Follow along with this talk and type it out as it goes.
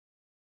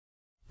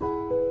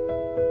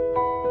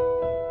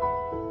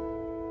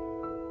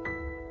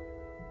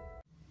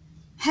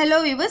Hello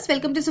viewers,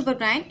 welcome to Super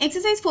Brain.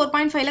 Exercise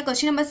 4.5 la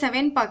question number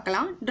 7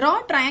 பார்க்கலாம். Draw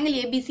triangle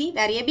ABC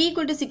where AB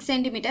equal to 6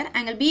 cm,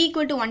 angle B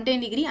equal to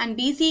 110 degree and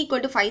BC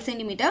equal to 5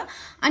 cm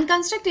and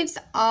construct its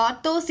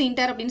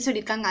orthocenter அப்படினு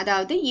சொல்லிருக்காங்க.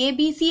 அதாவது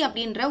ABC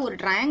அப்படிங்கற ஒரு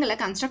triangle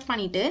construct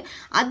பண்ணிட்டு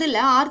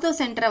அதுல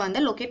orthocenter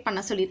வந்து locate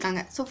பண்ண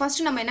சொல்லிருக்காங்க. So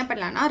first நம்ம என்ன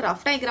பண்ணலாம்னா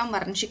rough diagram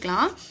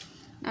வரைஞ்சிக்கலாம்.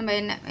 நம்ம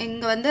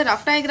இங்க வந்து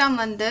rough diagram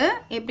வந்து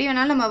எப்படி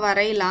வேணாலும் நம்ம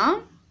வரையலாம்.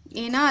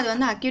 ஏனா அது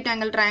வந்து acute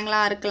angle triangle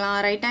இருக்கலாம்,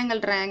 right angle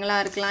triangle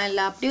இருக்கலாம், இல்ல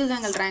obtuse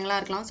angle triangle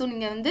இருக்கலாம். சோ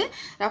நீங்க வந்து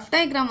rough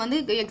diagram வந்து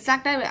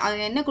எக்ஸாக்ட்டா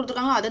என்ன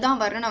கொடுத்திருக்காங்களோ அதுதான்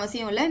வரணும்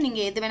அவசியம் இல்ல. நீங்க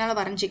எது வேணாலும்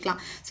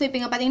வரைஞ்சிக்கலாம். சோ இப்போ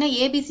இங்க பாத்தீங்கன்னா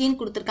ABC ன்னு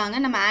கொடுத்திருக்காங்க.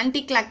 நம்ம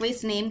anti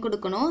clockwise நேம்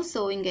கொடுக்கணும்.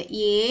 சோ இங்க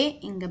A,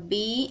 இங்க B,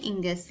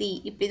 இங்க C.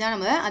 இப்படி தான்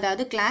நம்ம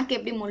அதாவது clock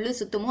எப்படி முள்ளு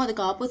சுத்துமோ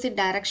அதுக்கு ஆப்போசிட்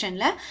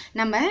டைரக்ஷன்ல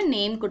நம்ம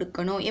நேம்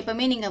கொடுக்கணும்.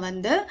 எப்பவுமே நீங்க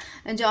வந்து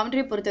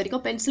ஜியோமெட்ரி பொறுத்த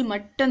வரைக்கும் பென்சில்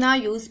மட்டும்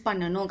தான் யூஸ்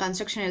பண்ணனும்.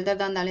 கன்ஸ்ட்ரக்ஷன்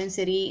எழுதுறதா இருந்தாலும்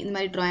சரி, இந்த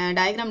மாதிரி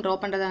டயகிராம் டிரா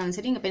பண்றதா இருந்தாலும்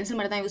சரி நீங்க பென்சில்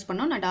மட்டும் தான் யூஸ்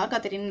பண்ணனும். நான் டார்க்கா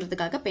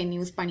தெரியணும்ன்றதுக்காக பென்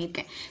யூஸ்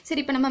பண்ணிருக்கேன். சரி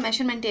இப்போ நம்ம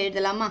மெஷர்மென்ட்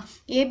எழுதலாமா?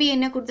 AB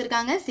என்ன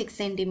கொடுத்திருக்காங்க? 6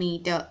 cm.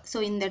 சோ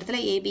இந்த இடத்துல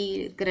AB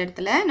இருக்கிற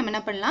இடத்துல நம்ம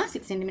என்ன பண்ணலாம்?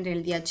 6 cm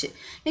எழுதியாச்சு.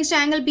 நெக்ஸ்ட்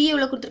ஆங்கிள் B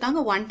எவ்வளவு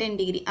கொடுத்திருக்காங்க? 110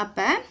 டிகிரி.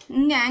 அப்ப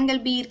இங்க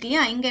ஆங்கிள் B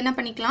இருக்குலையா? இங்க என்ன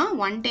பண்ணிக்கலாம்?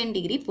 110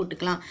 டிகிரி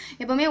போட்டுக்கலாம்.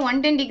 எப்பவுமே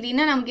 110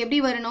 டிகிரினா நமக்கு எப்படி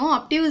வரணும்?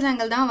 obtuse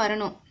angle தான்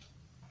வரணும்.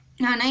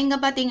 ஆனா இங்க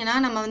பாத்தீங்கன்னா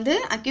நம்ம வந்து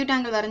acute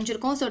angle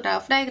வரைஞ்சிருக்கோம். So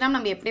rough diagram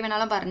நம்ம எப்படி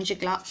வேணாலும்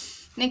வரைஞ்சிக்கலாம்.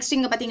 நெக்ஸ்ட்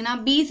இங்க பாத்தீங்கன்னா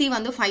BC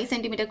வந்து 5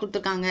 cm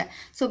கொடுத்திருக்காங்க.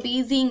 சோ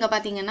BC இங்க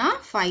பாத்தீங்கன்னா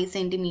 5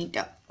 cm.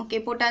 ஓகே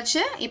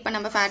போட்டாச்சு. இப்போ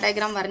நம்ம ஃபேர்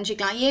டயகிராம்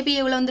வரைஞ்சிக்கலாம். AB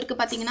எவ்வளவு வந்திருக்கு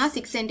பாத்தீங்கன்னா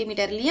 6 cm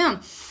இல்லையா?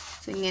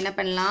 சோ இங்க என்ன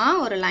பண்ணலாம்?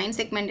 ஒரு லைன்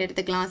செக்மெண்ட்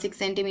எடுத்துக்கலாம் 6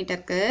 cm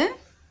க்கு.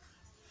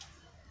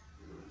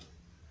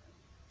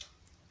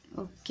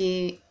 ஓகே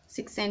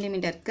 6 cm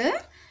க்கு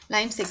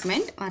லைன்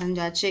செக்மெண்ட்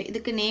வரைஞ்சாச்சு.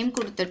 இதுக்கு நேம்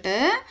கொடுத்துட்டு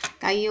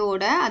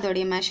கையோட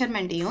அதோட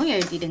மெஷர்மென்ட்டையும்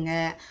எழுதிடுங்க.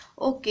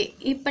 ஓகே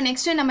இப்போ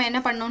நெக்ஸ்ட் நம்ம என்ன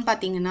பண்ணனும்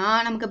பாத்தீங்கன்னா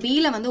நமக்கு B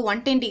ல வந்து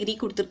 110 டிகிரி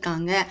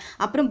கொடுத்திருக்காங்க.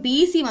 அப்புறம்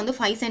BC வந்து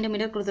 5 cm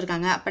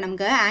கொடுத்திருக்காங்க. அப்ப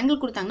நமக்கு ஆங்கிள்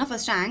கொடுத்தாங்கன்னா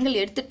ஃபர்ஸ்ட் ஆங்கிள்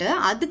எடுத்துட்டு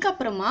அதுக்கு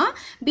அப்புறமா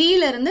B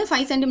ல இருந்து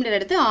 5 cm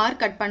எடுத்து R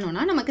கட்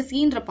பண்ணோம்னா நமக்கு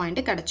C ன்ற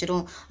பாயிண்ட்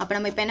கிடைச்சிரும். அப்ப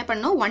நம்ம இப்போ என்ன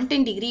பண்ணனும்?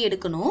 110 டிகிரி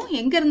எடுக்கணும்.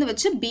 எங்க இருந்து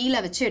வச்சு B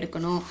ல வச்சு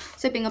எடுக்கணும்.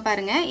 சோ இப்போ இங்க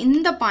பாருங்க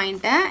இந்த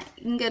பாயிண்ட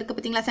இங்க இருக்கு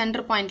பாத்தீங்களா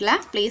சென்டர் பாயிண்ட்ல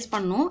பிளேஸ்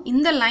பண்ணனும்.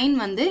 இந்த லைன்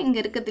வந்து இங்க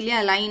இருக்குது இல்லையா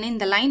லைன்,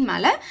 இந்த லைன்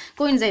மேல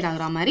கோயின்சைட்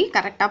ஆகுற மாதிரி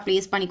கரெக்ட்டா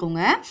பிளேஸ்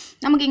பண்ணிக்கோங்க.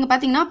 நமக்கு இங்க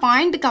பாத்தீங்கன்னா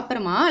பாயிண்ட்க்கு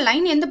அப்புறமா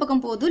லைன் எந்த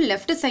பக்கம் போகுது?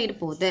 லெஃப்ட் சைடு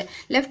போகுது.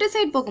 லெஃப்ட்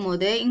சைடு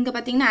போகும்போது இங்க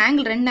பாத்தீங்கன்னா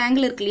ஆங்கிள் ரெண்டு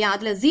ஆங்கிள் இருக்கு இல்லையா?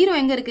 அதுல 0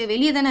 எங்க இருக்கு?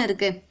 வெளிய தான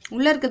இருக்கு.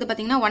 உள்ள இருக்குது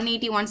பாத்தீங்கன்னா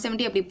 180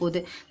 170 அப்படி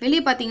போகுது.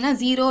 வெளிய பாத்தீங்கன்னா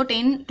 0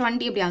 10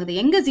 20 அப்படி ஆகுது.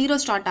 எங்க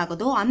 0 ஸ்டார்ட்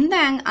ஆகுதோ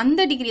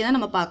அந்த டிகிரி தான்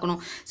நம்ம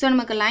பார்க்கணும். சோ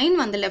நமக்கு லைன்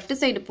வந்து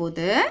லெஃப்ட் சைடு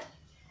போகுது.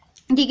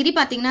 டிகிரி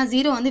பாத்தீங்கன்னா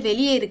 0 வந்து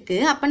வெளியே இருக்கு.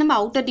 அப்ப நம்ம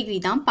அவுட்டர் டிகிரி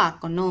தான்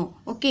பார்க்கணும்.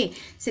 ஓகே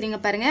சரிங்க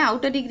பாருங்க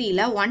அவுட்டர்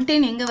டிகிரில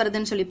 110 எங்க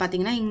வருதுன்னு சொல்லி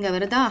பாத்தீங்கன்னா இங்க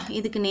வருதா?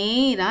 இதுக்கு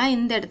நேரா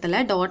இந்த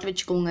இடத்துல டாட்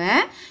வச்சுக்கோங்க.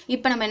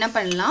 இப்போ நம்ம என்ன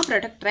பண்ணலாம்?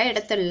 ப்ரொடக்டரை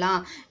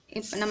எடுத்துடலாம்.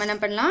 இப்போ நம்ம என்ன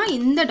பண்ணலாம்?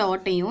 இந்த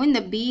டாட்டையும்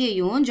இந்த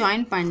B-யையும்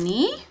ஜாயின் பண்ணி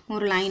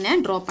ஒரு லைனை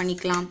டிரா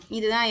பண்ணிக்கலாம்.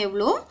 இதுதான்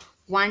எவ்வளோ?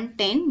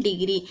 110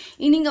 டிகிரி.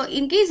 நீங்க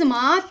இன்கேஸ்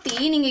மாத்தி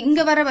நீங்க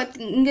இங்க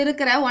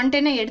இருக்கிற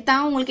 110 எடுத்தா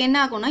உங்களுக்கு என்ன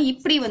ஆகும்னா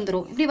இப்படி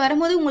வந்துரும். இப்படி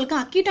வரும்போது உங்களுக்கு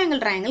acute angle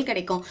triangle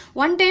கிடைக்கும்.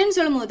 110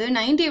 சொல்லும்போது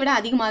 90 விட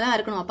அதிகமா தான்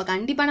இருக்கணும். அப்ப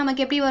கண்டிப்பா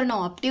நமக்கு எப்படி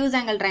வரணும்? obtuse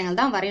angle triangle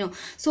தான் வரையணும்.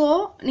 சோ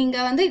நீங்க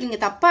வந்து நீங்க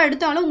தப்பா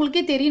எடுத்தாலும்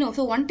உங்களுக்கே தெரியணும்.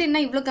 சோ 110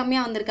 னா இவ்ளோ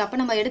கம்மியா வந்திருக்கு. அப்ப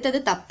நம்ம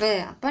எடுத்தது தப்பு.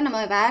 அப்ப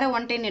நம்ம வேற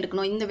 110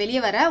 எடுக்கணும். இந்த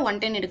வெளிய வர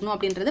 110 எடுக்கணும்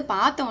அப்படின்றது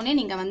பார்த்த உடனே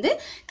நீங்க வந்து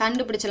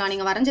கண்டுபிடிச்சலாம்.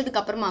 நீங்க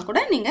வரைஞ்சதுக்கு அப்புறமா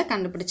கூட நீங்க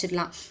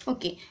கண்டுபிடிச்சிடலாம்.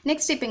 ஓகே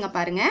நெக்ஸ்ட் இப்போ இங்க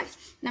பாருங்க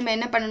நம்ம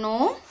என்ன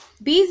பண்ணனும்?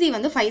 BC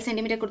வந்து 5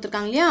 cm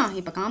கொடுத்திருக்காங்க இல்லையா?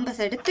 இப்போ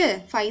காம்பஸ் எடுத்து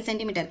 5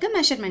 cm க்கு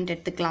மெஷர்மென்ட்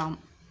எடுத்துக்கலாம்.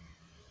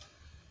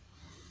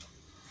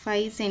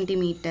 5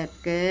 cm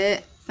க்கு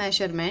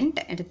மெஷர்மென்ட்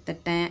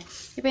எடுத்துட்டேன்.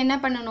 இப்போ என்ன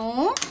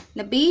பண்ணனும்?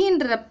 இந்த B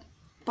ன்ற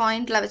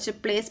பாயிண்ட்ல வச்சு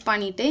பிளேஸ்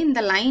பண்ணிட்டு இந்த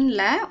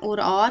லைன்ல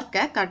ஒரு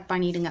ஆர்க்க கட்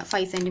பண்ணிடுங்க.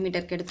 5 cm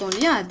க்கு எடுத்தோம்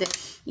இல்லையா? அது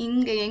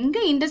இங்க எங்க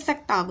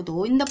இன்டர்செக்ட் ஆகுதோ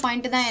இந்த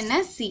பாயிண்ட் தான் என்ன?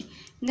 C.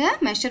 இங்க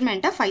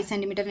மெஷர்மென்ட்டை 5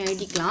 cm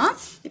எழுதிக்கலாம்.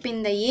 இப்போ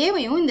இந்த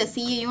A-வையும் இந்த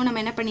C-யையும் நம்ம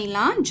என்ன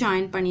பண்ணிடலாம்?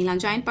 ஜாயின்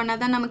பண்ணிடலாம். ஜாயின்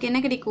பண்ணாதான் நமக்கு என்ன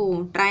கிடைக்கும்?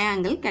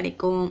 ட்ரையாங்கிள்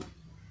கிடைக்கும்.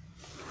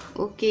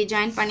 ஓகே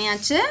ஜாயின்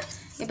பண்ணியாச்சு.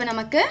 இப்போ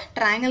நமக்கு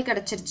ட்ரையாங்கிள்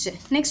கிடைச்சிருச்சு.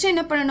 நெக்ஸ்ட்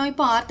என்ன பண்ணணும்?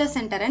 இப்போ ஆர்த்தோ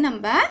சென்டரை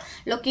நம்ம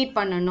லொகேட்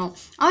பண்ணணும்.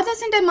 ஆர்த்தோ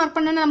சென்டர் மார்க்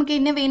பண்ணனும் நமக்கு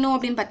என்ன வேணும்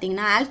அப்படின்னு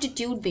பார்த்தீங்கன்னா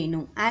ஆல்டிடியூட்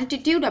வேணும்.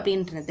 ஆல்டிடியூட்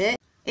அப்படின்றது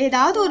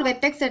ஏதாவது ஒரு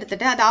வெர்டெக்ஸ்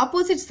எடுத்துட்டு அது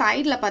ஆப்போசிட்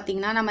சைடுல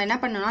பாத்தீங்கன்னா நம்ம என்ன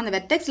பண்ணனும்? அந்த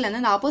வெர்டெக்ஸ்ல இருந்து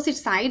அந்த ஆப்போசிட்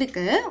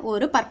சைடுக்கு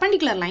ஒரு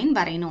பர்பெண்டிகுலர் லைன்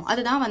வரையணும்.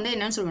 அதுதான் வந்து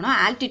என்னன்னு சொல்லுவோம்னா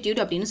ஆல்டிடியூட்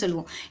அப்படின்னு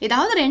சொல்லுவோம்.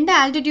 ஏதாவது ரெண்டு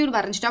ஆல்டிடியூட்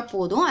வரைஞ்சிட்டா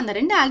போதும். அந்த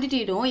ரெண்டு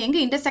ஆல்டிடியூடும் எங்க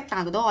இன்டர்செக்ட்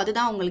ஆகுதோ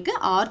அதுதான் உங்களுக்கு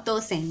ஆர்த்தோ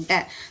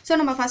சென்டர். சோ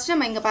நம்ம ஃபர்ஸ்ட்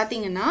நம்ம இங்க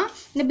பாத்தீங்கன்னா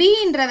இந்த B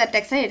ன்ற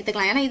வெர்டெக்ஸை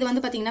எடுத்துக்கலாம். ஏன்னா இது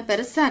வந்து பாத்தீங்கன்னா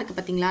பெருசா இருக்கு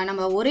பாத்தீங்களா?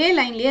 நம்ம ஒரே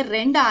லைன்லயே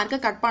ரெண்டு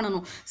ஆர்க்க கட்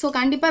பண்ணணும். சோ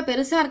கண்டிப்பா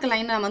பெருசா இருக்க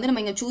லைனை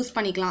நம்ம இங்க சூஸ்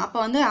பண்ணிக்கலாம். அப்ப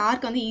வந்து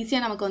ஆர்க் வந்து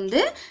ஈஸியா நமக்கு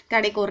வந்து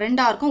கிடைக்கும்.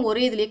 ரெண்டு ஆர்க்கும்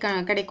ஒரே இதுலயே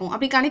கிடைக்கும்.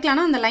 அப்படி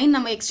கிடைக்கலனா அந்த லைன்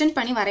நம்ம எக்ஸ்டெண்ட்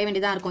பண்ணி வரைய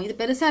வேண்டியதா இருக்கும். இது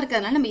பெருசா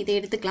இருக்கிறதுனால நம்ம இதை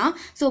எடுத்துக்கலாம்.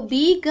 சோ B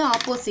க்கு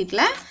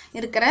ஆப்போசிட்ல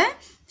இருக்கிற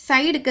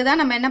சைடுக்கு தான்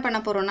நம்ம என்ன பண்ண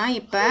போறோம்னா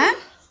இப்ப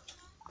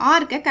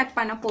ஆர்க்க கட்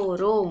பண்ண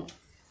போறோம்.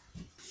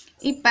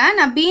 இப்போ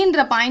நான் B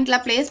ன்ற பாயிண்ட்ல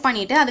பிளேஸ்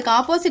பண்ணிட்டு அதுக்கு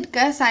ஆப்போசிட்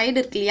சைடு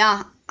இருக்கு இல்லையா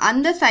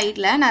அந்த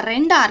சைடில் நான்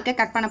 2 ஆர்க்கை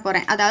கட் பண்ண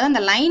போகிறேன். அதாவது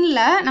அந்த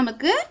லைனில்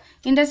நமக்கு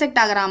இன்டர்செக்ட்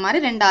ஆகிற மாதிரி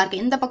 2 ஆர்க்கு,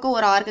 இந்த பக்கம்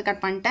ஒரு ஆர்க்கு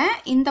கட் பண்ணிட்டேன்,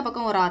 இந்த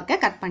பக்கம் ஒரு ஆர்க்கை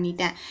கட்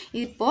பண்ணிட்டேன்.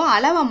 இப்போது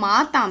அளவை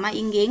மாற்றாமல்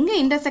இங்கே எங்கே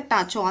இன்டர்செக்ட்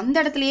ஆச்சோ அந்த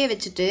இடத்துலையே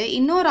வச்சுட்டு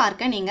இன்னொரு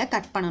ஆர்க்கை நீங்கள்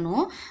கட்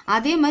பண்ணணும்.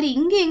 அதே மாதிரி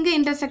இங்கே எங்கே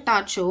இன்டர்செக்ட்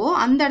ஆச்சோ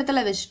அந்த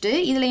இடத்துல வச்சுட்டு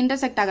இதில்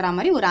இன்டர்செக்ட் ஆகிற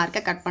மாதிரி ஒரு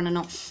ஆர்க்கை கட்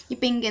பண்ணணும்.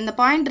 இப்போ இங்கே இந்த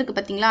பாயிண்ட் இருக்குது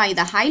பார்த்தீங்களா,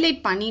 இதை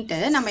ஹைலைட் பண்ணிவிட்டு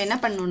நம்ம என்ன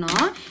பண்ணணும்னா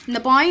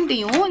இந்த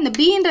பாயிண்ட்டையும் இந்த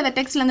பீன்ற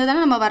வெர்டெக்ஸ்லேருந்து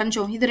தானே நம்ம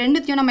வரைஞ்சோம், இது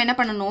ரெண்டுத்தையும் நம்ம என்ன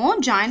பண்ணணும்,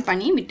 ஜாயின்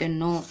பண்ணி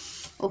விட்டுடணும்.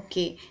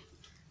 ஓகே,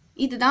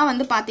 இதுதான்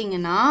வந்து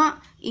பார்த்தீங்கன்னா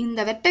இந்த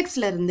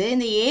வெர்டெக்ஸ்லேருந்து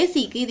இந்த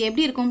ஏசிக்கு இது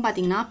எப்படி இருக்கும்னு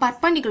பார்த்தீங்கன்னா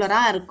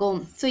பர்பண்டிகுலராக இருக்கும்.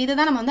 ஸோ இதை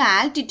தான் நம்ம வந்து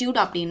ஆல்டிடியூட்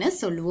அப்படின்னு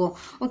சொல்லுவோம்.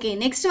 ஓகே,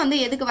 நெக்ஸ்ட் வந்து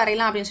எதுக்கு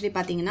வரையலாம் அப்படின்னு சொல்லி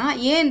பார்த்தீங்கன்னா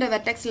ஏன்ற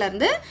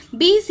வெர்டெக்ஸ்லேருந்து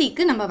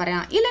பிசிக்கு நம்ம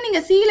வரையலாம். இல்லை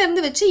நீங்கள்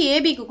சிலேருந்து வச்சு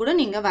ஏபிக்கு கூட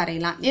நீங்கள்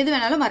வரையலாம், எது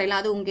வேணாலும்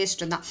வரையலாம், அது உங்கள்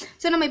இஷ்டம் தான்.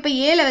 ஸோ நம்ம இப்போ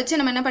ஏல வச்சு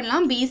நம்ம என்ன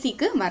பண்ணலாம்,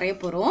 பிசிக்கு வரைய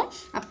போகிறோம்.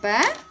 அப்போ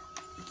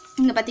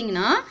இங்கே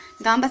பார்த்தீங்கன்னா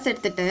காம்பஸ்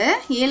எடுத்துகிட்டு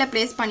ஏல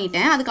ப்ளேஸ்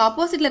பண்ணிட்டேன். அதுக்கு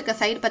ஆப்போசிட்டில் இருக்க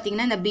சைடு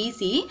பார்த்தீங்கன்னா இந்த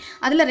பிசி,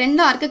 அதில்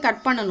 2 ஆர்க்கு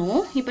கட் பண்ணணும்.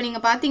 இப்போ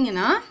நீங்கள்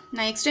பார்த்தீங்கன்னா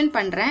நான் எக்ஸ்டெண்ட்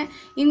பண்ணுறேன்,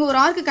 இங்கே ஒரு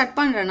ஆர்க்கு கட்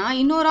பண்ணுறேன்னா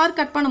இன்னொரு ஆர்க்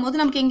கட்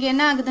பண்ணும்போது நமக்கு இங்கே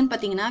என்ன ஆகுதுன்னு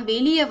பார்த்தீங்கன்னா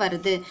வெளியே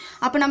வருது.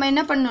 அப்போ நம்ம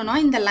என்ன பண்ணணும்னா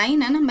இந்த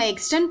லைனை நம்ம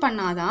எக்ஸ்டெண்ட்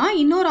பண்ணாதான்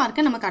இன்னொரு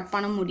ஆர்க்கை நம்ம கட்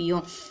பண்ண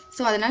முடியும்.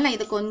 ஸோ அதனால் நான்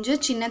இதை கொஞ்சம்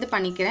சின்னது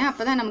பண்ணிக்கிறேன்,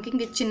 அப்போ தான் நமக்கு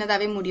இங்கே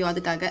சின்னதாகவே முடியும்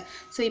அதுக்காக.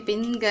 ஸோ இப்போ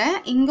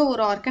இங்கே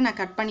ஒரு ஆர்க்கை நான்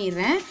கட்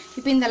பண்ணிடுறேன்.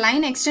 இப்போ இந்த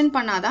லைன் எக்ஸ்டெண்ட்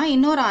பண்ணாதான்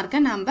இன்னொரு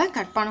ஆர்க்கை நம்ம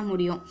கட் பண்ண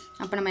முடியும்.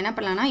 அப்போ நம்ம என்ன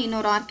பண்ணலாம்னா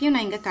இன்னொரு ஆர்க்கையும்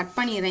நான் இங்கே கட்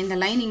பண்ணிடுறேன். இந்த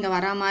லைன் இங்கே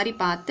வரா மாதிரி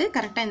பார்த்து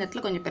கரெக்டாக இந்த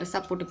இடத்துல கொஞ்சம்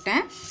பெருசாக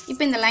போட்டுக்கிட்டேன்.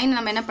 இப்போ இந்த லைன்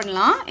நம்ம என்ன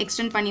பண்ணலாம்,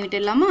 எக்ஸ்டெண்ட் பண்ணி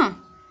விட்டுடலாமா?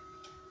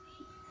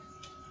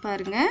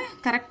 பாருங்கள்,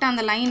 கரெக்டாக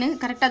அந்த லைனு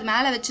கரெக்டாக அது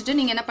மேலே வச்சுட்டு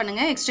நீங்கள் என்ன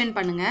பண்ணுங்கள், எக்ஸ்டெண்ட்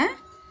பண்ணுங்கள்.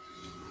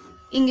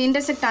 இங்கே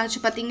இன்டர்செக்ட்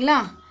ஆச்சு பார்த்தீங்களா,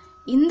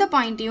 இந்த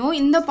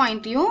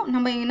பாயிண்ட்டையும்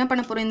நம்ம என்ன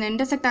பண்ண போகிறோம், இந்த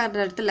இன்டர்செக்ட்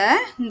ஆகிற இடத்துல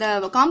இந்த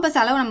காம்பஸ்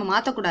அளவு நம்ம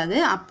மாற்றக்கூடாது,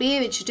 அப்படியே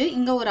வச்சுட்டு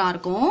இங்கே ஒரு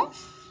ஆர்க்கும்,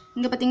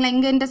 இங்கே பார்த்தீங்களா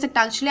இங்கே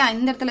இன்டர்செக்ட் ஆக்சுவலி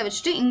இந்த இடத்துல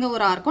வச்சுட்டு இங்கே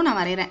ஒரு ஆர்க்கும் நான்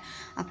வரைகிறேன்.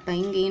 அப்போ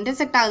இங்கே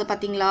இன்டர்செக்ட் ஆகுது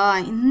பார்த்தீங்களா,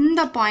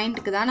 இந்த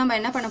பாயிண்ட்டுக்கு தான் நம்ம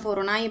என்ன பண்ண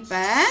போகிறோம்னா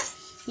இப்போ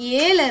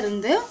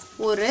ஏலேருந்து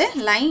ஒரு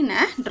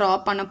லைனை ட்ரா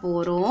பண்ண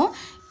போகிறோம்.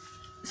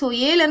 ஸோ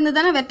ஏலேருந்து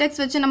தானே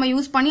வெர்டெக்ஸ் வச்சு நம்ம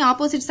யூஸ் பண்ணி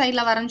ஆப்போசிட்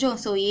சைடில் வரைஞ்சோம்.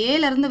 ஸோ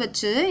ஏலேருந்து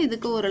வச்சு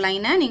இதுக்கு ஒரு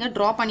லைனை நீங்கள்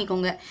ட்ரா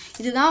பண்ணிக்கோங்க.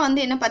 இதுதான் வந்து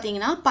என்ன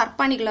பார்த்தீங்கன்னா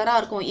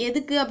பர்பண்டிகுலராக இருக்கும்.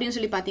 எதுக்கு அப்படின்னு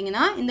சொல்லி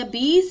பார்த்தீங்கன்னா இந்த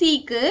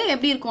பிசிக்கு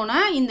எப்படி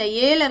இருக்கும்னா இந்த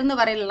ஏலேருந்து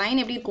வரைகிற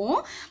லைன் எப்படி இருக்கும்,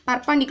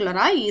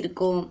 பர்பண்டிகுலராக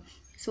இருக்கும்.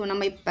 ஸோ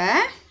நம்ம இப்போ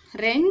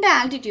 2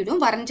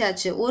 ஆல்டிடியூடும்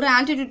வரைஞ்சாச்சு. ஒரு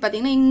ஆல்டிடியூட்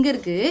பார்த்தீங்கன்னா இங்கே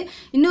இருக்குது,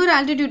 இன்னொரு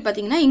ஆல்டிடியூட்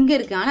பார்த்தீங்கன்னா இங்கே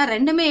இருக்குது. ஆனால்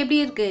ரெண்டுமே எப்படி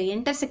இருக்குது,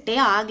 இன்டர்செக்டே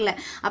ஆகலை.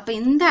 அப்போ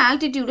இந்த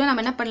ஆல்டிடியூடை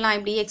நம்ம என்ன பண்ணலாம்,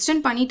 இப்படி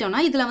எக்ஸ்டெண்ட்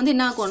பண்ணிட்டோம்னா இதில் வந்து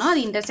என்ன ஆகும்னா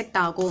அது இன்டர்செக்ட்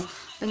ஆகும்.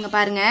 இங்கே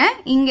பாருங்கள்,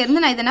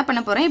 இங்கேருந்து நான் இதை என்ன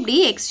பண்ண போகிறேன், இப்படி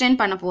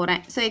எக்ஸ்டெண்ட் பண்ண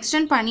போகிறேன். ஸோ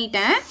எக்ஸ்டெண்ட்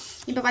பண்ணிட்டேன்.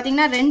 இப்போ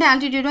பார்த்தீங்கன்னா 2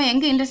 ஆல்டிடியூடும்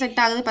எங்கே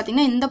இன்டர்செக்ட் ஆகுது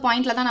பார்த்தீங்கன்னா இந்த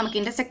பாயிண்டில் தான்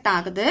நமக்கு இன்டர்செக்ட்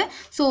ஆகுது.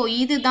 ஸோ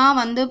இதுதான்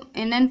வந்து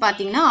என்னன்னு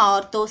பார்த்தீங்கன்னா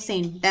ஆர்த்தோ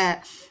சென்டர்.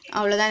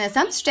 அவ்வளோதான், இந்த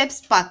சம்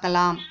ஸ்டெப்ஸ்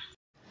பார்க்கலாம்.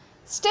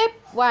 Step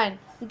 1.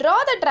 Draw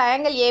the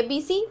triangle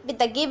ABC with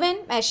the given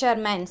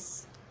measurements.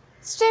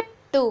 Step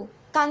 2.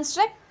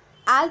 Construct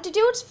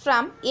altitudes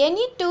from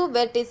any 2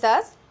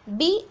 vertices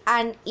B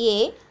and A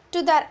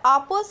to their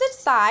opposite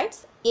sides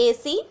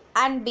AC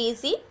and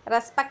BC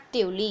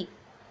respectively.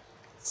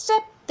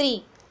 Step 3.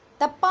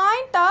 The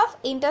point of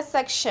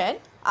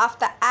intersection of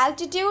the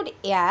altitude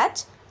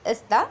H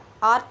is the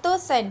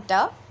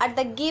orthocenter at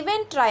the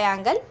given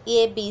triangle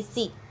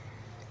ABC.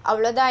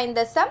 அவ்வளோதான்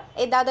இந்த some.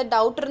 ஏதாவது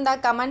doubt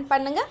இருந்தால் comment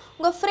பண்ணுங்கள்,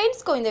 உங்கள்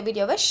ஃப்ரெண்ட்ஸ்க்கும் இந்த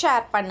வீடியோவை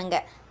share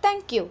பண்ணுங்கள்.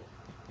 தேங்க்யூ.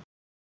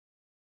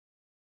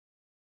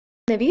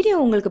 இந்த வீடியோ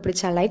உங்களுக்கு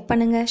பிடிச்சா லைக்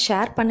பண்ணுங்கள்,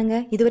 ஷேர்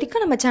பண்ணுங்கள். இது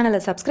வரைக்கும் நம்ம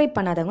சேனலை சப்ஸ்கிரைப்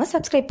பண்ணாதவங்க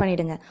சப்ஸ்கிரைப்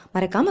பண்ணிவிடுங்க.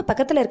 மறக்காமல்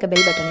பக்கத்தில் இருக்க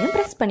பெல் பட்டனையும்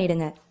ப்ரெஸ்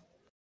பண்ணிவிடுங்க.